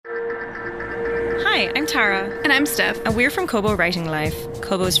Hi, I'm Tara. And I'm Steph. And we're from Kobo Writing Life,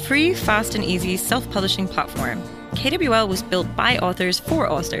 Kobo's free, fast and easy self-publishing platform. KWL was built by authors for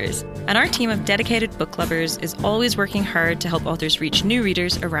authors, and our team of dedicated book lovers is always working hard to help authors reach new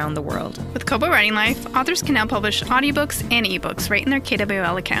readers around the world. With Kobo Writing Life, authors can now publish audiobooks and ebooks right in their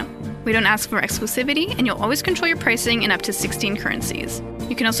KWL account. We don't ask for exclusivity, and you'll always control your pricing in up to 16 currencies.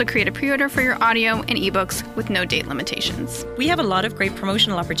 You can also create a pre-order for your audio and ebooks with no date limitations. We have a lot of great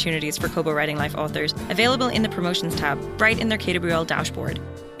promotional opportunities for Kobo Writing Life authors available in the Promotions tab, right in their KWL dashboard.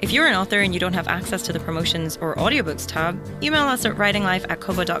 If you're an author and you don't have access to the Promotions or Audiobooks tab, email us at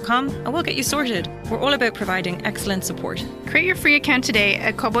writinglife@kobo.com and we'll get you sorted. We're all about providing excellent support. Create your free account today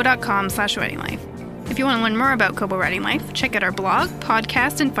at kobo.com/writinglife. If you want to learn more about Kobo Writing Life, check out our blog,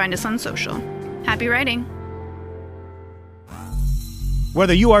 podcast, and find us on social. Happy writing!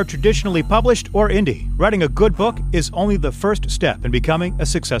 Whether you are traditionally published or indie, writing a good book is only the first step in becoming a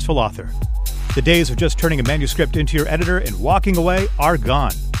successful author. The days of just turning a manuscript into your editor and walking away are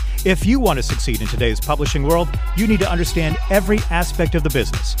gone. If you want to succeed in today's publishing world, you need to understand every aspect of the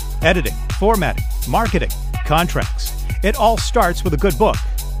business: editing, formatting, marketing, contracts. It all starts with a good book.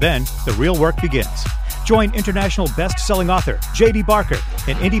 Then the real work begins. Join international best-selling author J.D. Barker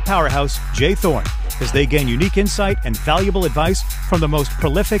and indie powerhouse Jay Thorne as they gain unique insight and valuable advice from the most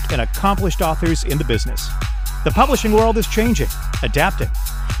prolific and accomplished authors in the business. The publishing world is changing, adapting.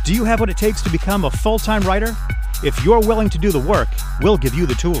 Do you have what it takes to become a full-time writer? If you're willing to do the work, we'll give you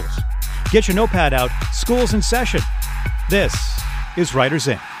the tools. Get your notepad out. School's in session. This is Writers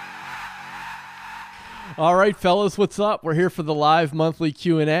Inn. All right, fellas, what's up? We're here for the live monthly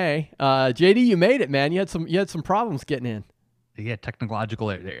Q&A. JD, you made it, man. You had some problems getting in. Yeah, technological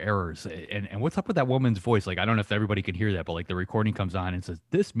errors. And what's up with that woman's voice? Like, I don't know if everybody can hear that, but like the recording comes on and says,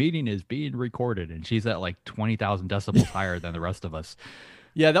 "This meeting is being recorded." And she's at like 20,000 decibels higher than the rest of us.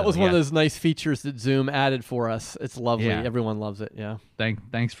 Yeah, that was one of those nice features that Zoom added for us. It's lovely. Yeah. Everyone loves it. Yeah.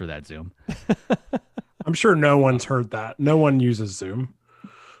 Thanks for that, Zoom. I'm sure no one's heard that. No one uses Zoom.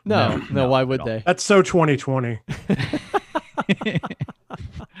 No, why would they? That's so 2020.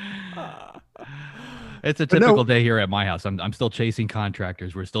 It's a typical day here at my house. I'm still chasing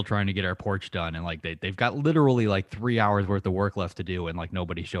contractors. We're still trying to get our porch done, and like they've got literally like 3 hours worth of work left to do, and like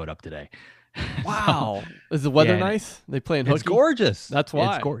nobody showed up today. Wow. Is the weather nice? They playing hooky? It's gorgeous. That's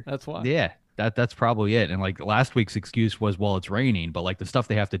why. That's why. Yeah. That's probably it. And like last week's excuse was, well, it's raining, but like the stuff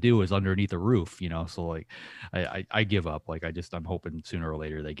they have to do is underneath the roof, you know? So like I give up. Like I'm hoping sooner or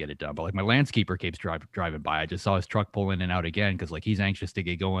later they get it done. But like my landscaper keeps driving by. I just saw his truck pull in and out again because like he's anxious to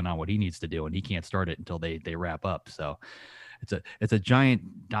get going on what he needs to do, and he can't start it until they wrap up. So it's a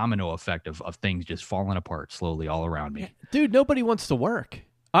giant domino effect of things just falling apart slowly all around me. Dude, nobody wants to work.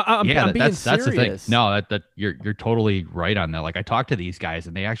 I'm being serious. That's the thing. No, that you're totally right on that. Like I talked to these guys,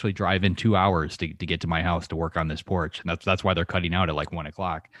 and they actually drive in 2 hours to get to my house to work on this porch, and that's why they're cutting out at like 1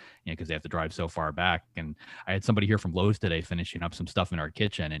 o'clock, because they have to drive so far back. And I had somebody here from Lowe's today finishing up some stuff in our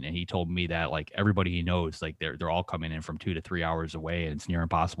kitchen, and he told me that like everybody he knows, like they're all coming in from 2 to 3 hours away, and it's near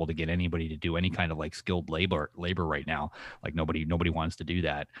impossible to get anybody to do any kind of like skilled labor right now. Like nobody wants to do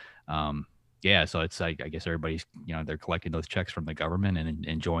that. Yeah, so it's like I guess everybody's they're collecting those checks from the government and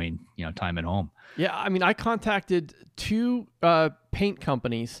enjoying time at home. Yeah, I mean I contacted 2 paint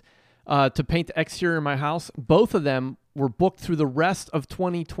companies to paint the exterior of my house. Both of them were booked through the rest of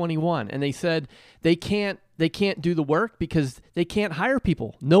 2021, and they said they can't do the work because they can't hire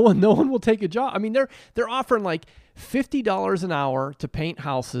people. No one will take a job. I mean they're offering like $50 an hour to paint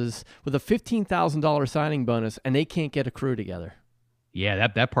houses with a $15,000 signing bonus, and they can't get a crew together. Yeah,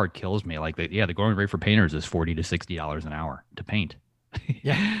 that part kills me. Like the going rate for painters is $40 to $60 an hour to paint.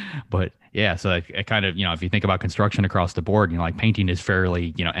 Yeah. But yeah, so it kind of, if you think about construction across the board, like painting is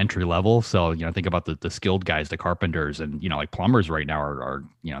fairly, entry level. So, think about the skilled guys, the carpenters, and, like plumbers right now are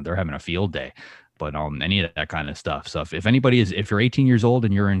they're having a field day. But any of that kind of stuff. So if anybody if you're 18 years old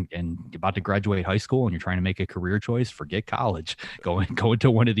and you're about to graduate high school and you're trying to make a career choice, forget college. Go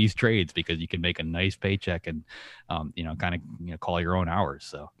into one of these trades because you can make a nice paycheck and call your own hours.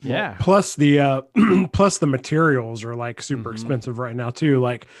 So yeah. Plus the materials are like super expensive right now too.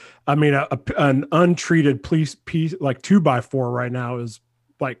 Like I mean an untreated piece like 2x4 right now is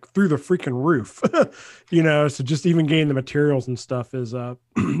like through the freaking roof, so just even getting the materials and stuff is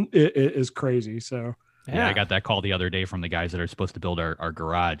is crazy. So yeah, I got that call the other day from the guys that are supposed to build our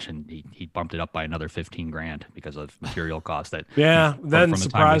garage, and he bumped it up by another $15,000 because of material costs. That that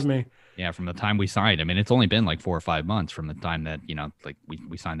surprised me. Yeah, from the time we signed, I mean, it's only been like 4 or 5 months from the time that like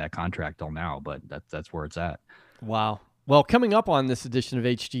we signed that contract till now, but that's where it's at. Wow. Well, coming up on this edition of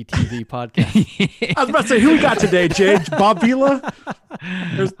HGTV podcast. I was about to say, who we got today, Jay? Bob Vila?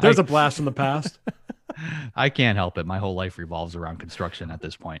 There's a blast from the past. I can't help it. My whole life revolves around construction at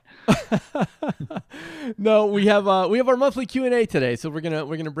this point. No, we have our monthly Q&A today, so we're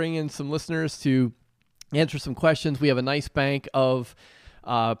gonna bring in some listeners to answer some questions. We have a nice bank of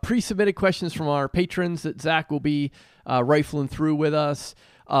pre-submitted questions from our patrons that Zach will be rifling through with us.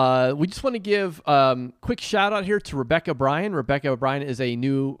 We just want to give quick shout out here to Rebecca Bryan. Rebecca Bryan is a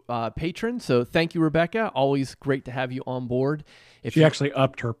new patron, so thank you, Rebecca. Always great to have you on board. She actually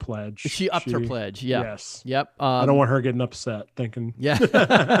upped her pledge. She upped her pledge. Yeah. Yes. Yep. I don't want her getting upset thinking. Yeah.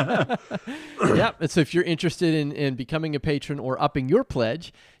 Yep. And so if you're interested in becoming a patron or upping your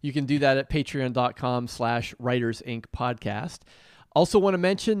pledge, you can do that at patreon.com/Writers Inc. podcast. Also want to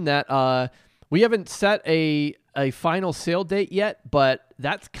mention that we haven't set a final sale date yet, but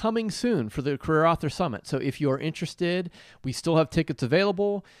that's coming soon for the Career Author Summit. So if you're interested, we still have tickets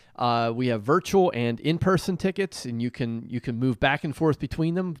available. We have virtual and in-person tickets, and you can move back and forth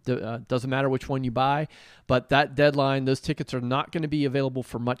between them. Doesn't matter which one you buy, but that deadline, those tickets are not going to be available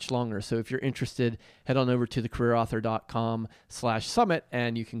for much longer. So if you're interested, head on over to thecareerauthor.com/summit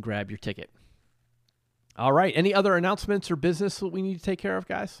and you can grab your ticket. All right. Any other announcements or business that we need to take care of,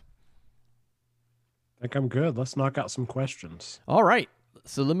 guys? I think I'm good. Let's knock out some questions. All right.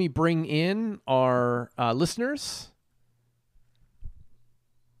 So let me bring in our listeners.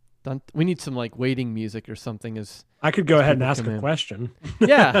 We need some like waiting music or something. I could go ahead and ask a question.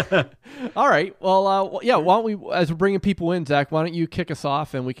 Yeah. All right. Well, yeah. Why don't we, as we're bringing people in, Zach, why don't you kick us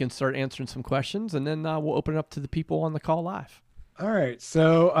off and we can start answering some questions, and then we'll open it up to the people on the call live. All right.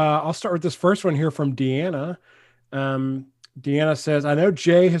 So I'll start with this first one here from Deanna. Deanna says, I know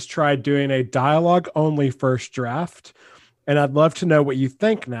Jay has tried doing a dialogue-only first draft, and I'd love to know what you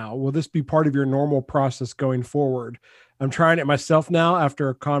think now. Will this be part of your normal process going forward? I'm trying it myself now after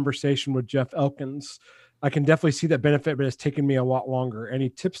a conversation with Jeff Elkins. I can definitely see that benefit, but it's taken me a lot longer. Any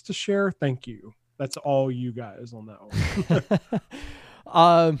tips to share? Thank you. That's all you guys on that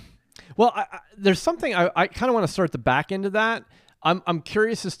one. Well, there's something I kind of want to start the back end of that. I'm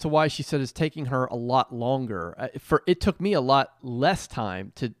curious as to why she said it's taking her a lot longer. It took me a lot less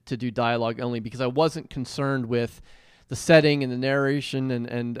time to do dialogue only because I wasn't concerned with the setting and the narration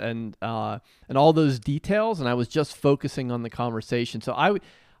and all those details, and I was just focusing on the conversation. So I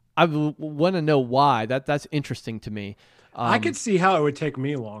want to know why. That's interesting to me. I could see how it would take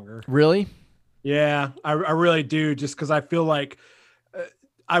me longer. Really? Yeah, I really do. Just because I feel like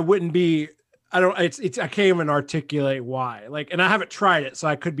I wouldn't be. I can't even articulate why. And I haven't tried it, so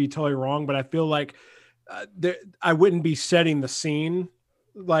I could be totally wrong. But I feel like I wouldn't be setting the scene.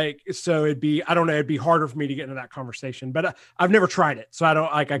 So it'd be, I don't know, it'd be harder for me to get into that conversation. But I've never tried it, so I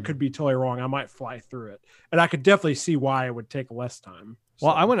don't I could be totally wrong. I might fly through it, and I could definitely see why it would take less time. So.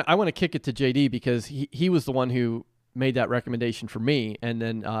 Well, I want to kick it to JD because he was the one who made that recommendation for me, and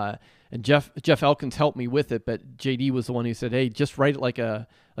then and Jeff Elkins helped me with it, but JD was the one who said, "Hey, just write it like a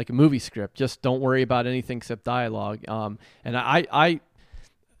movie script. Just don't worry about anything except dialogue." And I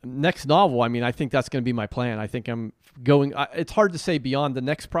next novel, I mean, I think that's going to be my plan. I think I'm going. It's hard to say beyond the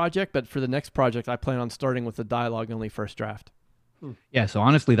next project, but for the next project, I plan on starting with the dialogue only first draft. Yeah, so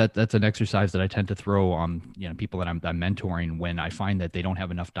honestly, that's an exercise that I tend to throw on people that I'm mentoring when I find that they don't have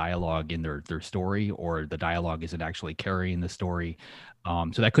enough dialogue in their story, or the dialogue isn't actually carrying the story.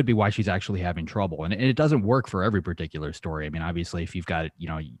 So that could be why she's actually having trouble, and it doesn't work for every particular story. I mean, obviously, if you've got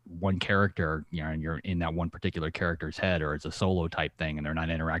one character, and you're in that one particular character's head, or it's a solo type thing, and they're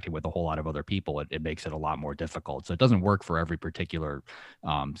not interacting with a whole lot of other people, it makes it a lot more difficult. So it doesn't work for every particular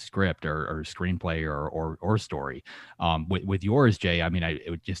script or screenplay or story. With yours, Jay, I mean,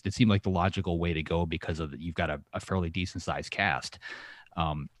 it seemed like the logical way to go because you've got a fairly decent sized cast.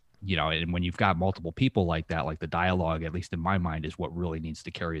 And when you've got multiple people like that, like the dialogue, at least in my mind, is what really needs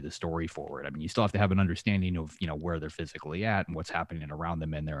to carry the story forward. I mean, you still have to have an understanding of, where they're physically at and what's happening around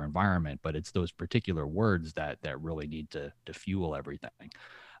them in their environment, but it's those particular words that really need to fuel everything.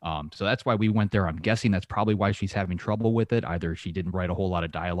 So that's why we went there. I'm guessing that's probably why she's having trouble with it. Either she didn't write a whole lot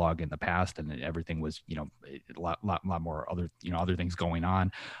of dialogue in the past and everything was, a lot more other things going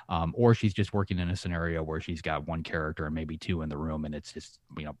on. Or she's just working in a scenario where she's got one character and maybe two in the room, and it's just,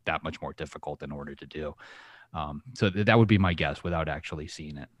 that much more difficult in order to do. So that would be my guess without actually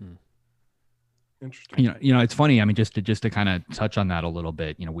seeing it. Interesting. It's funny. I mean, just to kind of touch on that a little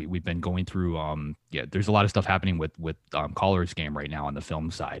bit, we've been going through, there's a lot of stuff happening with Caller's Game right now on the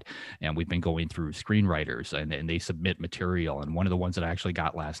film side. And we've been going through screenwriters and they submit material. And one of the ones that I actually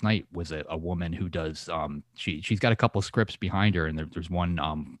got last night was a woman who does, she's got a couple of scripts behind her. And there's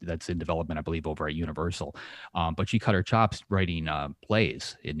one that's in development, I believe, over at Universal. But she cut her chops writing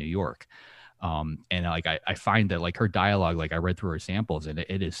plays in New York. And like I find that like her dialogue, like I read through her samples, and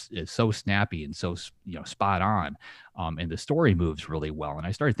it is so snappy and so spot on. And the story moves really well. And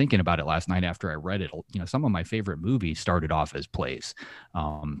I started thinking about it last night after I read it. Some of my favorite movies started off as plays.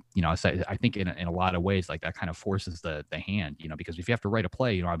 So I think in a lot of ways, like that kind of forces the hand, because if you have to write a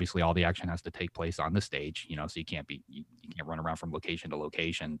play, obviously all the action has to take place on the stage, so you can't run around from location to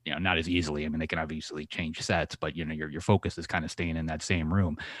location, not as easily. I mean, they can obviously change sets, but your focus is kind of staying in that same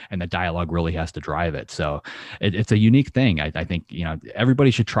room, and the dialogue really has to drive it. So it's a unique thing. I think,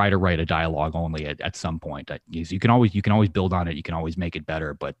 everybody should try to write a dialogue only at some point. You can always build on it. You can always make it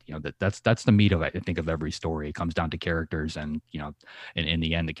better, but that's the meat of it. I think of every story. It comes down to characters, and in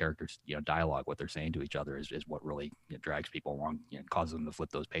the end, the characters, dialogue, what they're saying to each other is what really drags people along, causes them to flip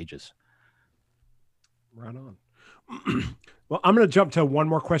those pages. Right on. Well, I'm going to jump to one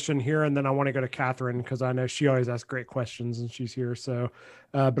more question here, and then I want to go to Catherine because I know she always asks great questions and she's here. So,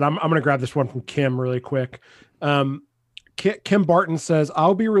 but I'm going to grab this one from Kim really quick. Kim Barton says,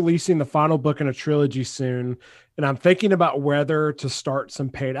 I'll be releasing the final book in a trilogy soon, and I'm thinking about whether to start some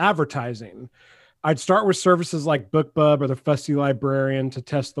paid advertising. I'd start with services like BookBub or the Fussy Librarian to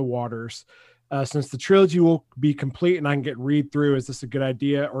test the waters. Since the trilogy will be complete and I can get read through, is this a good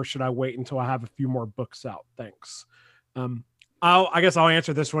idea, or should I wait until I have a few more books out? Thanks. I guess I'll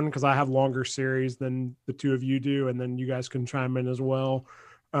answer this one because I have longer series than the two of you do, and then you guys can chime in as well.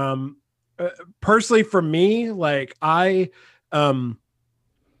 Personally, for me, I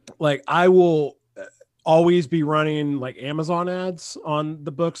will always be running like Amazon ads on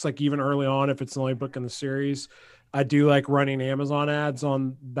the books, like even early on, if it's the only book in the series. I do like running Amazon ads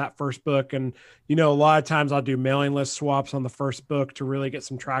on that first book. And, a lot of times I'll do mailing list swaps on the first book to really get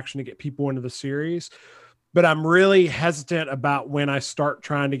some traction to get people into the series. But I'm really hesitant about when I start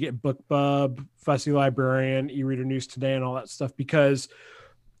trying to get BookBub, Fussy Librarian, eReader News Today, and all that stuff, because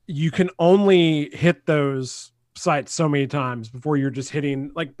you can only hit those sites so many times before you're just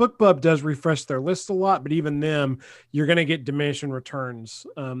hitting, like BookBub does refresh their list a lot, but even them, you're going to get diminishing returns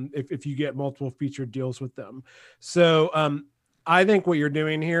if you get multiple featured deals with them. So I think what you're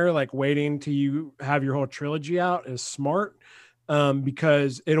doing here, like waiting till you have your whole trilogy out, is smart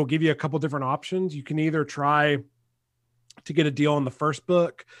because it'll give you a couple different options. You can either try to get a deal on the first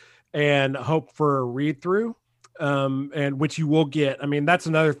book and hope for a read through, and which you will get. I mean, that's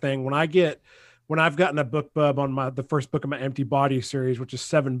another thing. When I've gotten a BookBub on the first book of my Empty Body series, which is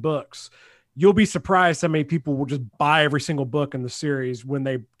 7 books, you'll be surprised how many people will just buy every single book in the series when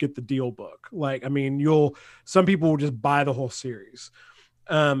they get the deal book. Some people will just buy the whole series.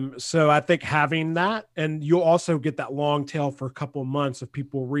 So I think having that, and you'll also get that long tail for a couple of months of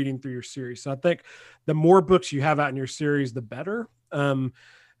people reading through your series. So I think the more books you have out in your series, the better.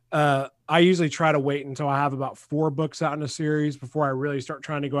 I usually try to wait until I have about 4 books out in a series before I really start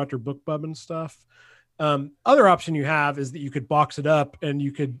trying to go after BookBub and stuff. Other option you have is that you could box it up and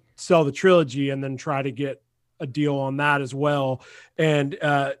you could sell the trilogy and then try to get a deal on that as well. And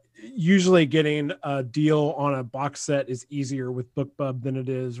usually getting a deal on a box set is easier with BookBub than it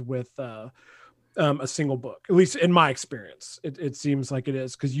is with a single book, at least in my experience. It seems like it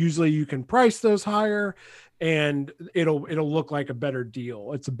is, because usually you can price those higher and it'll look like a better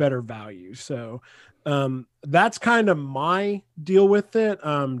deal. It's a better value. So that's kind of my deal with it.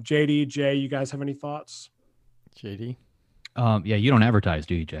 JD, Jay, you guys have any thoughts? JD? Yeah, you don't advertise,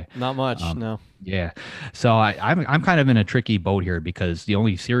 do you, Jay? Not much, no. Yeah. So I'm kind of in a tricky boat here because the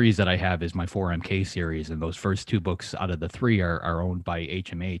only series that I have is my 4MK series, and those first 2 books out of the 3 are owned by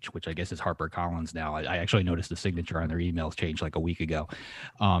HMH, which I guess is HarperCollins now. I actually noticed the signature on their emails changed like a week ago.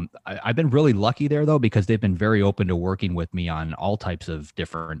 I've been really lucky there, though, because they've been very open to working with me on all types of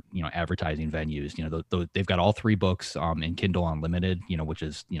different, advertising venues. They've got all 3 books in Kindle Unlimited, which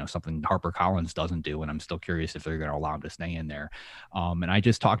is, something HarperCollins doesn't do, and I'm still curious if they're going to allow them to stay in there. And I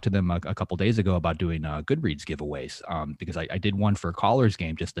just talked to them a couple days ago about doing Goodreads giveaways because I did one for Caller's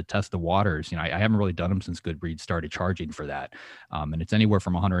Game just to test the waters. I haven't really done them since Goodreads started charging for that, and it's anywhere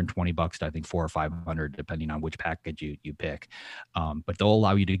from $120 to I think $400 or $500 depending on which package you pick. But they'll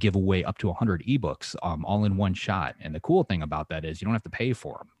allow you to give away up to 100 ebooks all in one shot. And the cool thing about that is you don't have to pay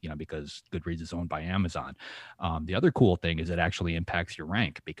for them, because Goodreads is owned by Amazon. The other cool thing is it actually impacts your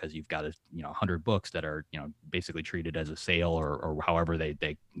rank because you've got 100 books that are basically treated as a sale or however they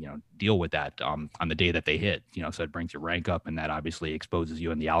deal with that on the day that they hit, so it brings your rank up, and that obviously exposes you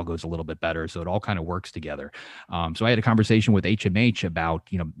and the algos a little bit better. So it all kind of works together. So I had a conversation with HMH about,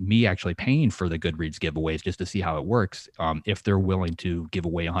 me actually paying for the Goodreads giveaways just to see how it works. If they're willing to give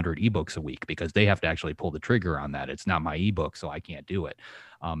away 100 ebooks a week, because they have to actually pull the trigger on that. It's not my ebook, so I can't do it.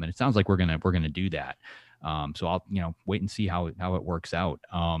 And it sounds like we're going to do that. So I'll, wait and see how it works out.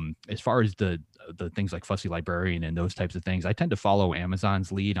 As far as the things like Fussy Librarian and those types of things, I tend to follow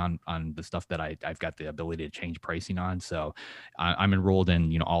Amazon's lead on the stuff that I've got the ability to change pricing on. So I'm enrolled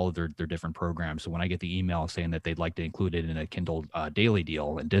in, all of their different programs. So when I get the email saying that they'd like to include it in a Kindle daily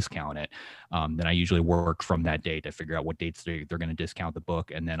deal and discount it, then I usually work from that date to figure out what dates they're going to discount the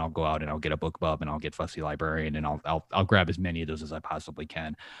book. And then I'll go out and I'll get a BookBub and I'll get Fussy Librarian, and I'll grab as many of those as I possibly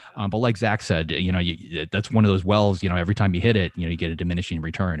can. But like Zach said, that's one of those wells, every time you hit it, you get a diminishing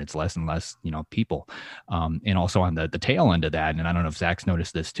return. It's less and less, people. And also on the tail end of that, and I don't know if Zach's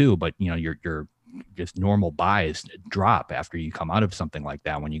noticed this too, but your just normal buys drop after you come out of something like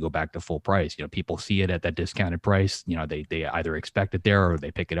that. When you go back to full price, people see it at that discounted price, they either expect it there or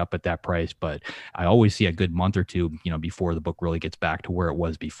they pick it up at that price. But I always see a good month or two, before the book really gets back to where it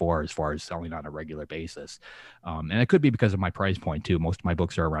was before, as far as selling on a regular basis. And it could be because of my price point too. Most of my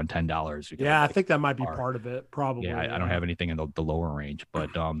books are around $10. Yeah, I think that might be part of it. Probably. Yeah, I don't have anything in the lower range, but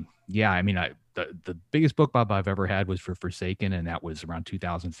yeah, I mean, the biggest BookBub I've ever had was for Forsaken, and that was around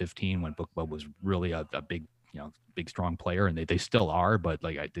 2015 when BookBub was really a big, big strong player, and they still are, but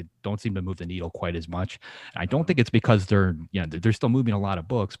they don't seem to move the needle quite as much. And I don't think it's because they're still moving a lot of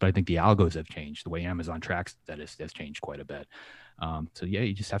books, but I think the algos have changed. The way Amazon tracks that has changed quite a bit. So yeah,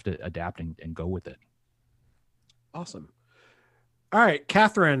 you just have to adapt and go with it. Awesome. All right,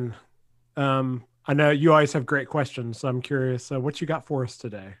 Catherine. I know you always have great questions, so I'm curious what you got for us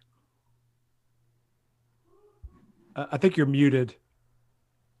today. I think you're muted.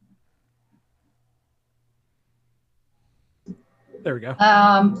 There we go.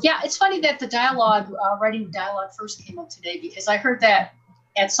 Yeah, it's funny that the dialogue, writing dialogue first came up today, because I heard that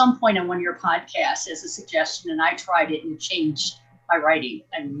at some point on one of your podcasts as a suggestion, and I tried it and changed my writing,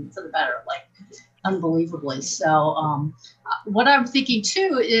 and for the better, unbelievably. So what I'm thinking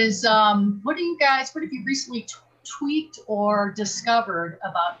too is, what have you recently tweaked or discovered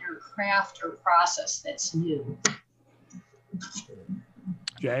about your craft or process that's new?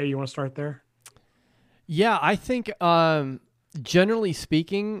 Jay, you want to start there? Yeah, I think generally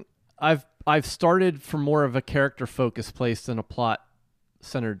speaking, I've started from more of a character focused place than a plot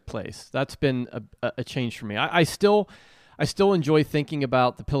centered place. That's been a change for me. I still enjoy thinking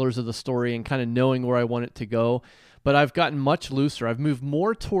about the pillars of the story and kind of knowing where I want it to go, but I've gotten much looser. I've moved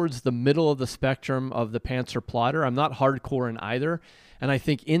more towards the middle of the spectrum of the pantser plotter. I'm not hardcore in either, and I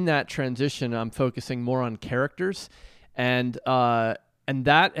think in that transition, I'm focusing more on characters. And that's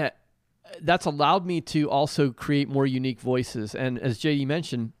allowed me to also create more unique voices. And as JD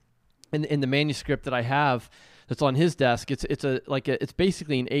mentioned, in the manuscript that I have that's on his desk, it's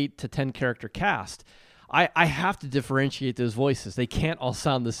basically an 8 to 10 character cast. I have to differentiate those voices. They can't all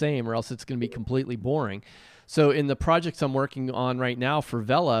sound the same, or else it's going to be completely boring. So in the projects I'm working on right now for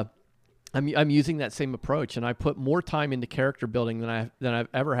Vela, I'm using that same approach, and I put more time into character building than I've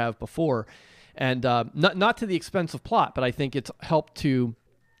ever have before. And not to the expense of plot, but I think it's helped to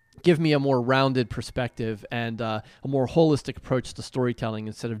give me a more rounded perspective and a more holistic approach to storytelling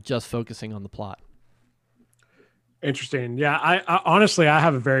instead of just focusing on the plot. Interesting. Yeah, I honestly, I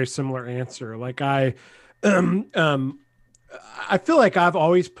have a very similar answer. I feel like I've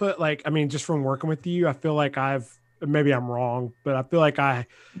always put just from working with you, I feel like maybe I'm wrong, but I feel like I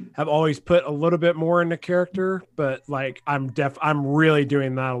have always put a little bit more into character, but I'm really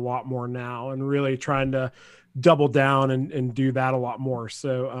doing that a lot more now and really trying to double down and do that a lot more.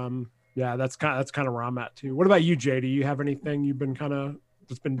 So, yeah, that's kind of where I'm at too. What about you, Jay? Do you have anything you've been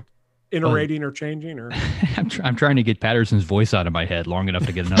that's been iterating or changing? Or I'm trying to get Patterson's voice out of my head long enough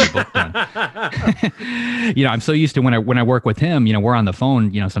to get another book done. I'm so used to when I work with him, we're on the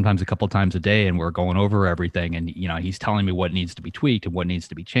phone, sometimes a couple of times a day, and we're going over everything, and he's telling me what needs to be tweaked and what needs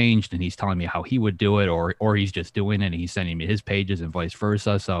to be changed, and he's telling me how he would do it, or he's just doing it and he's sending me his pages and vice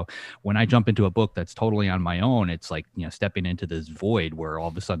versa. So when I jump into a book that's totally on my own, it's like stepping into this void where all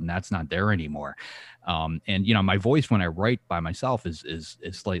of a sudden that's not there anymore. And my voice when I write by myself is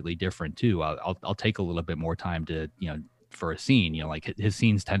slightly different too. I'll take a little bit more time to for a scene. His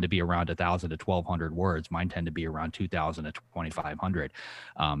scenes tend to be around 1,000 to 1,200 words. Mine tend to be around 2,000 to 2,500.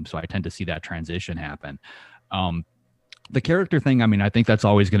 So I tend to see that transition happen. The character thing, I think that's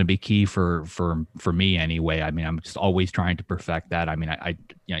always going to be key for me anyway. I'm just always trying to perfect that.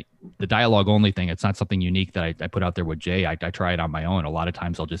 The dialogue only thing, it's not something unique that I put out there with Jay. I try it on my own. A lot of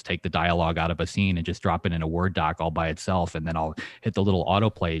times I'll just take the dialogue out of a scene and just drop it in a Word doc all by itself. And then I'll hit the little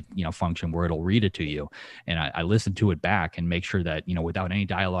autoplay, function where it'll read it to you. And I listen to it back and make sure that, without any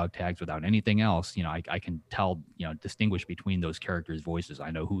dialogue tags, without anything else, I can tell, distinguish between those characters' voices.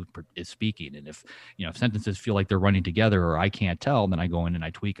 I know who is speaking. And if sentences feel like they're running together or I can't tell, then I go in and I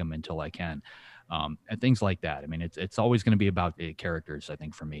tweak them until I can. and things like that. I mean, it's always going to be about characters. I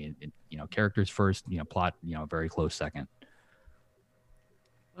think for me, characters first, plot, very close second.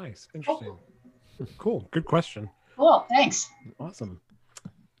 Nice. Interesting. Cool. Good question. Cool. Thanks. Awesome.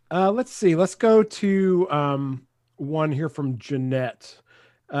 Let's see. Let's go to one here from Jeanette.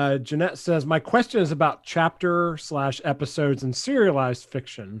 Jeanette says, my question is about chapter/episodes in serialized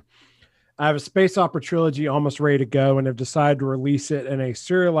fiction. I have a space opera trilogy almost ready to go and have decided to release it in a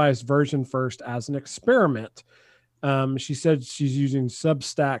serialized version first as an experiment. She said she's using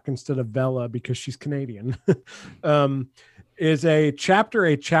Substack instead of Vella because she's Canadian. Is a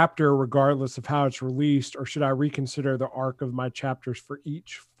chapter regardless of how it's released, or should I reconsider the arc of my chapters for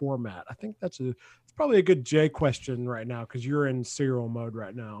each format? I think it's probably a good Jay question right now because you're in serial mode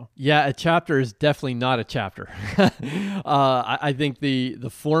right now. Yeah, a chapter is definitely not a chapter. I think the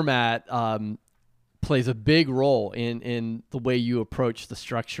format plays a big role in the way you approach the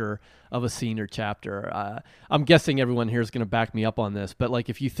structure of a scene or chapter. I'm guessing everyone here is going to back me up on this, but like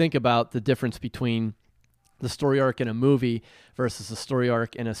if you think about the difference between the story arc in a movie versus the story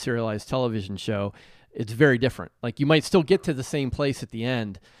arc in a serialized television show, it's very different. Like you might still get to the same place at the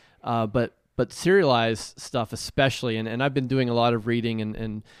end, but serialized stuff especially, and I've been doing a lot of reading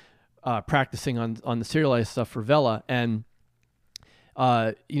and practicing on the serialized stuff for Vella, and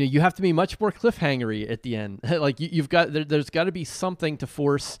you have to be much more cliffhangery at the end. Like there's got to be something to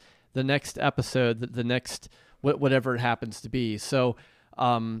force the next episode, the next whatever it happens to be. So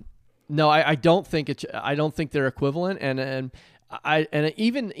no, I don't think they're equivalent, and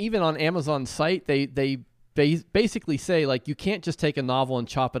even on Amazon's site they basically say like you can't just take a novel and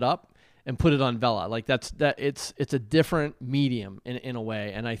chop it up and put it on Vella. Like it's a different medium in a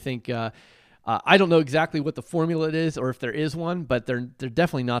way, and I think I don't know exactly what the formula is or if there is one, but they're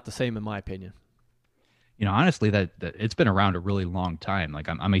definitely not the same in my opinion. Honestly, that it's been around a really long time. Like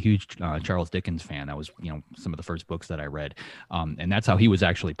I'm a huge Charles Dickens fan. That was, some of the first books that I read. And that's how he was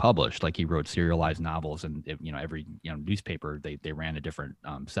actually published. Like he wrote serialized novels, and every, newspaper, they ran a different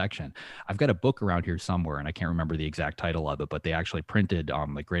section. I've got a book around here somewhere and I can't remember the exact title of it, but they actually printed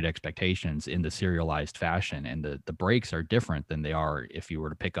like Great Expectations in the serialized fashion. And the breaks are different than they are if you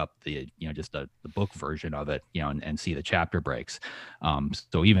were to pick up the, just the book version of it, and see the chapter breaks.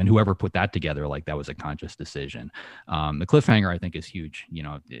 So even whoever put that together, like that was a conscious decision. The cliffhanger I think is huge.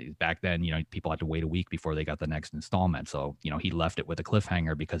 Back then, people had to wait a week before they got the next installment. So, he left it with a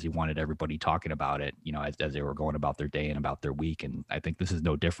cliffhanger because he wanted everybody talking about it, as they were going about their day and about their week. And I think this is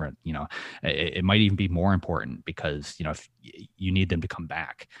no different. It might even be more important because, if you need them to come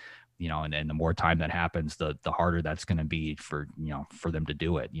back, and the more time that happens, the harder that's going to be for them to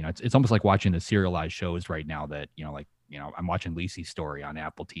do it. It's almost like watching the serialized shows right now that, I'm watching Lacey's Story on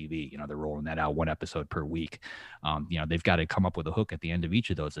Apple TV. They're rolling that out one episode per week. They've got to come up with a hook at the end of each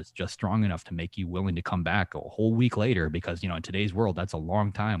of those that's just strong enough to make you willing to come back a whole week later, because, in today's world, that's a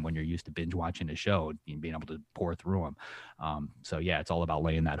long time when you're used to binge watching a show and being able to pour through them. So yeah, it's all about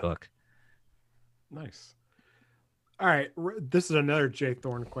laying that hook. Nice. All right. This is another Jay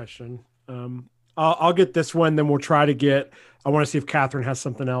Thorne question. I'll get this one, then we'll try to get, I want to see if Catherine has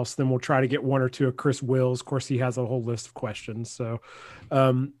something else. Then we'll try to get one or two of Chris Wills. Of course, he has a whole list of questions. So,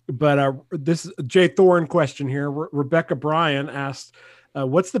 but this Jay Thorne question here. Rebecca Bryan asked,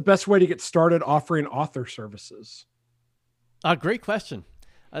 what's the best way to get started offering author services? Great question.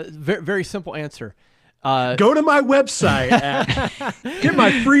 Very, very simple answer. Go to my website get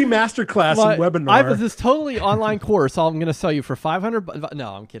my free masterclass and webinar. I have this totally online course I'm going to sell you for $500.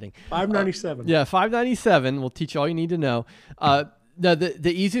 No, I'm kidding. $597. Yeah, $597. We'll teach you all you need to know. The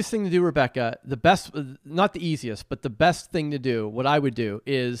easiest thing to do, Rebecca, not the easiest, but the best thing to do, what I would do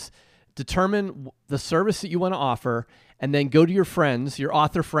is determine the service that you want to offer, and then go to your friends, your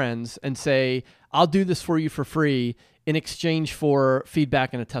author friends, and say, I'll do this for you for free in exchange for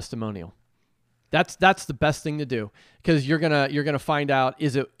feedback and a testimonial. That's the best thing to do, because you're gonna find out,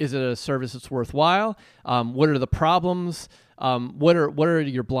 is it a service that's worthwhile? What are the problems? What are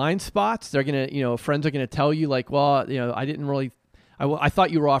your blind spots? They're gonna, friends are gonna tell you like, well, I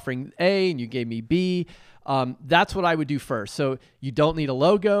thought you were offering A and you gave me B. That's what I would do first. So you don't need a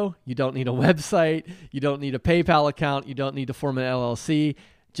logo, you don't need a website, you don't need a PayPal account, you don't need to form an LLC.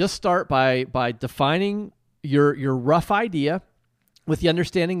 Just start by defining your rough idea, with the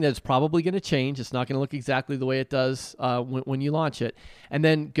understanding that it's probably going to change. It's not going to look exactly the way it does when you launch it. And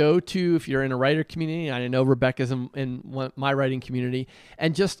then go to, if you're in a writer community, and I know Rebecca's in my writing community,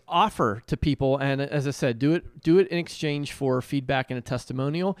 and just offer to people. And as I said, do it in exchange for feedback and a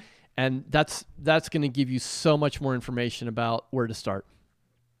testimonial. And that's going to give you so much more information about where to start.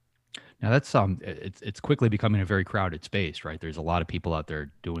 Now that's it's quickly becoming a very crowded space, right? There's a lot of people out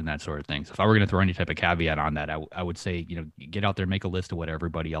there doing that sort of thing. So if I were going to throw any type of caveat on that, I would say, get out there, make a list of what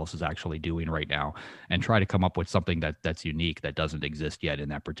everybody else is actually doing right now, and try to come up with something that's unique that doesn't exist yet in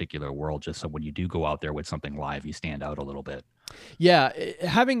that particular world. Just so when you do go out there with something live, you stand out a little bit. Yeah,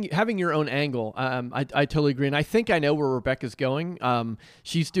 having your own angle, I totally agree, and I think I know where Rebecca's going.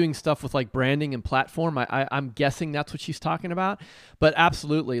 She's doing stuff with like branding and platform. I'm guessing that's what she's talking about, but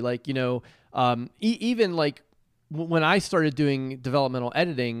absolutely, like even like when I started doing developmental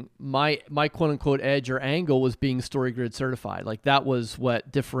editing, my quote unquote edge or angle was being StoryGrid certified. Like that was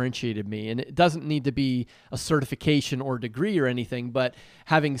what differentiated me. And it doesn't need to be a certification or degree or anything, but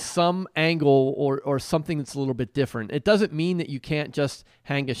having some angle or something that's a little bit different. It doesn't mean that you can't just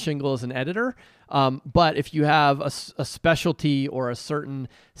hang a shingle as an editor. But if you have a specialty or a certain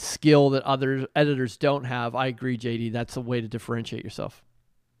skill that other editors don't have, I agree, JD, that's a way to differentiate yourself.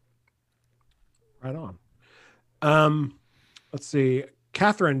 Right on. Let's see.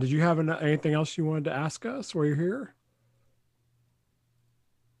 Catherine, did you have anything else you wanted to ask us while you're here?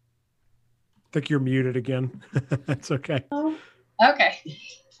 I think you're muted again. It's okay. Oh, okay.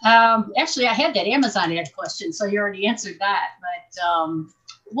 Actually, I had that Amazon ad question, so you already answered that. But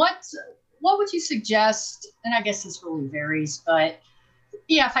what would you suggest? And I guess this really varies, but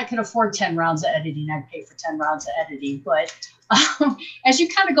yeah, if I could afford 10 rounds of editing, I'd pay for 10 rounds of editing. But as you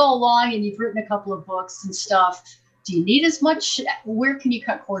kind of go along and you've written a couple of books and stuff, do you need as much? Where can you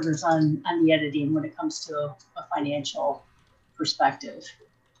cut corners on the editing when it comes to a financial perspective?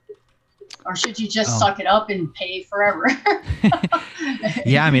 Or should you just suck it up and pay forever?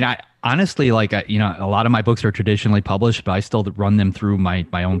 Yeah, I mean, I honestly, like, a lot of my books are traditionally published, but I still run them through my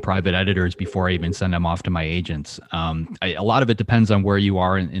own private editors before I even send them off to my agents. A lot of it depends on where you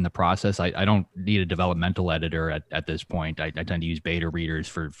are in the process. I don't need a developmental editor at this point. I tend to use beta readers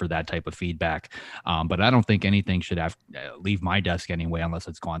for that type of feedback. But I don't think anything should leave my desk anyway, unless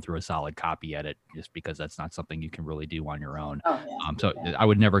it's gone through a solid copy edit, just because that's not something you can really do on your own. I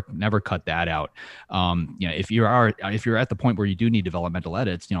would never cut that out. If you're at the point where you do need developmental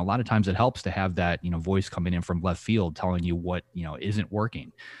edits, a lot of times it helps to have that, voice coming in from left field telling you what, isn't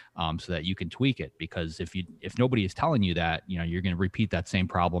working, so that you can tweak it. Because if nobody is telling you that, you're going to repeat that same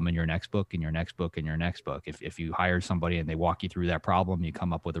problem in your next book, and your next book, and your next book. If you hire somebody and they walk you through that problem, you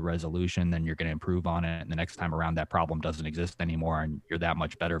come up with a resolution, then you're going to improve on it. And the next time around, that problem doesn't exist anymore, and you're that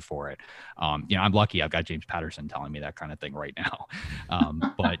much better for it. I'm lucky I've got James Patterson telling me that kind of thing right now.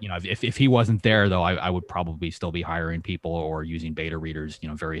 But if he wasn't there, though, I would probably still be hiring people or using beta readers,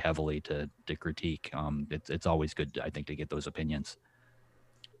 very heavily to critique. It's always good, I think, to get those opinions.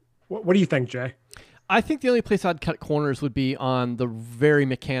 What do you think, Jay? I think the only place I'd cut corners would be on the very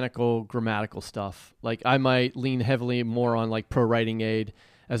mechanical, grammatical stuff. Like I might lean heavily more on like Pro Writing Aid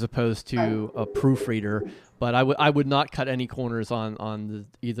as opposed to a proofreader, but I would not cut any corners on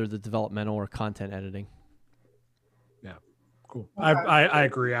either the developmental or content editing. Yeah, cool. I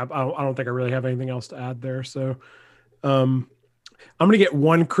agree. I don't think I really have anything else to add there. So, I'm going to get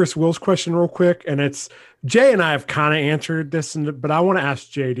one Chris Wills question real quick. And it's Jay and I have kind of answered this, but I want to ask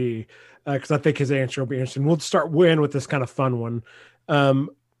JD because I think his answer will be interesting. We'll start with this kind of fun one.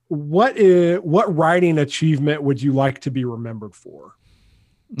 What writing achievement would you like to be remembered for?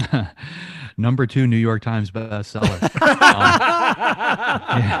 Number 2 New York Times bestseller.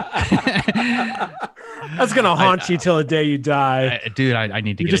 That's going to haunt you till the day you die. Dude, I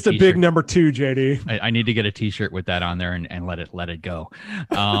need to You're get just a big number 2, JD. I need to get a t-shirt with that on there and let it go.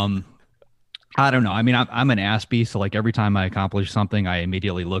 I don't know. I mean, I'm an ass-bee, so like every time I accomplish something, I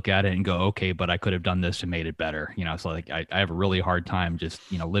immediately look at it and go, okay, but I could have done this and made it better. So like I have a really hard time just,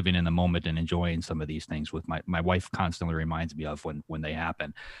 living in the moment and enjoying some of these things with my wife constantly reminds me of when they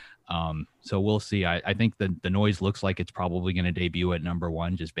happen. So we'll see. I think the Noise looks like it's probably going to debut at number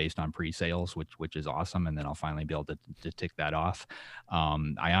 1 just based on pre-sales, which is awesome. And then I'll finally be able to tick that off.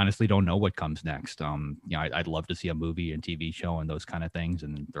 I honestly don't know what comes next. I'd love to see a movie and TV show and those kind of things,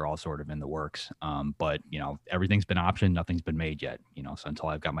 and they're all sort of in the works. But everything's been optioned, nothing's been made yet. So until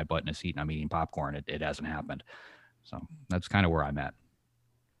I've got my butt in a seat and I'm eating popcorn, it hasn't happened. So that's kind of where I'm at.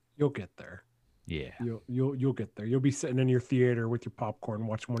 You'll get there. Yeah, you'll get there. You'll be sitting in your theater with your popcorn,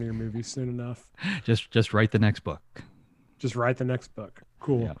 watching one of your movies soon enough. Just write the next book. Just write the next book.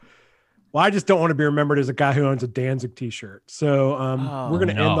 Cool. Yeah. Well, I just don't want to be remembered as a guy who owns a Danzig t-shirt. So we're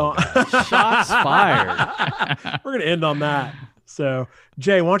going to end on shots fired. We're going to end on that. So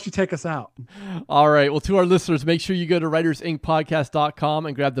Jay, why don't you take us out? All right. Well, to our listeners, make sure you go to writersincpodcast.com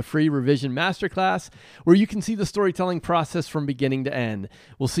and grab the free revision masterclass where you can see the storytelling process from beginning to end.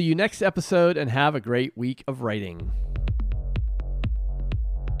 We'll see you next episode and have a great week of writing.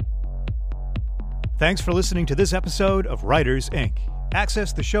 Thanks for listening to this episode of Writers Inc.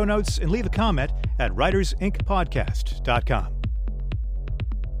 Access the show notes and leave a comment at writersincpodcast.com.